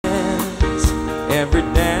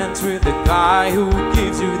guy who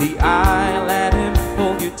gives you the eye, let him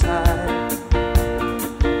hold you tight.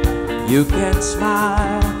 You can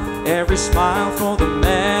smile, every smile for the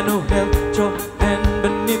man who held your hand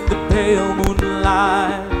beneath the pale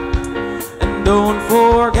moonlight. And don't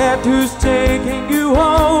forget who's taking you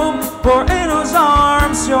home, for in whose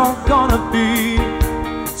arms you're gonna be.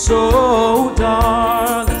 So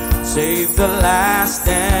darling, save the last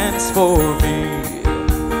dance for me.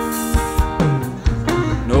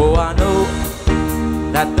 No, I know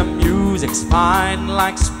that the music's fine,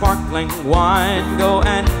 like sparkling wine. Go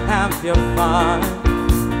and have your fun,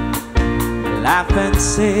 laugh and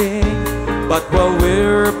sing, but while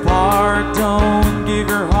we're apart, don't give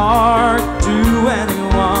your heart to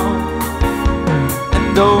anyone. And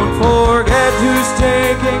don't forget who's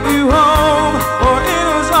taking you home, or in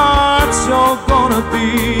whose arms you're gonna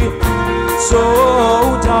be. So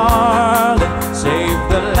darling, save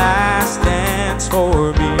the last dance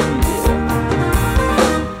for me.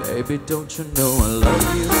 Baby, don't you know I love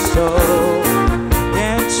you so?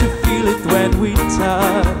 Can't you feel it when we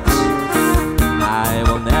touch? I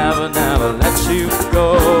will never, never let you go.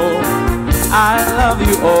 I love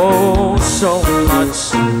you oh so much.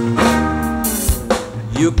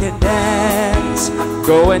 You can dance,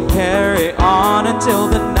 go and carry on until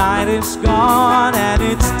the night is gone and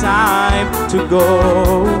it's time to go.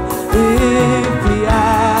 If he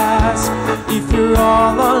asks if you're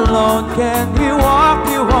all alone, can he walk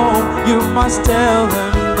you home? You must tell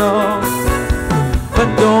him no. But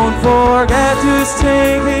don't forget who's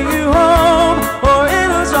taking you home, or in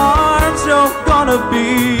whose arms you're gonna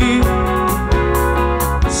be.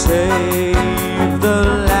 Save the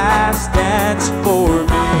last dance for me.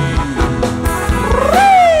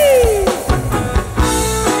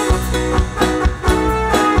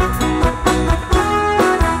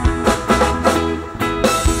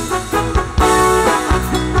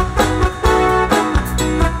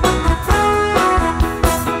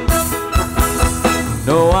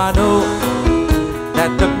 No, I know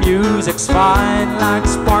that the music's fine, like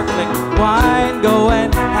sparkling wine. Go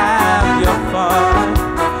and have your fun,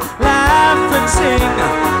 laugh and sing,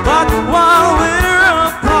 but while we're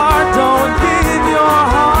apart, don't give your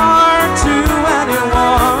heart to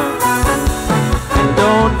anyone. And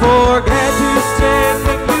don't forget who's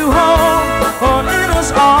taking you home, or in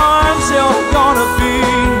whose arms you're gonna be.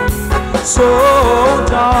 So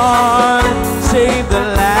darling, save the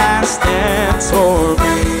last dance for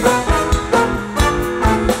me.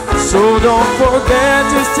 So don't forget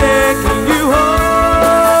who's taking you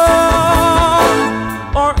home,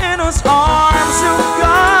 or in whose arms you're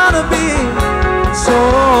gonna be. So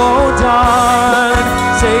darling,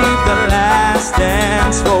 save the last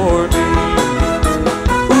dance for me.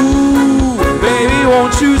 Ooh, baby,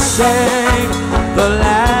 won't you sing the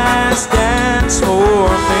last dance for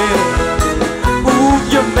me? Ooh,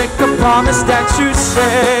 you make a promise that you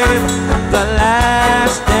say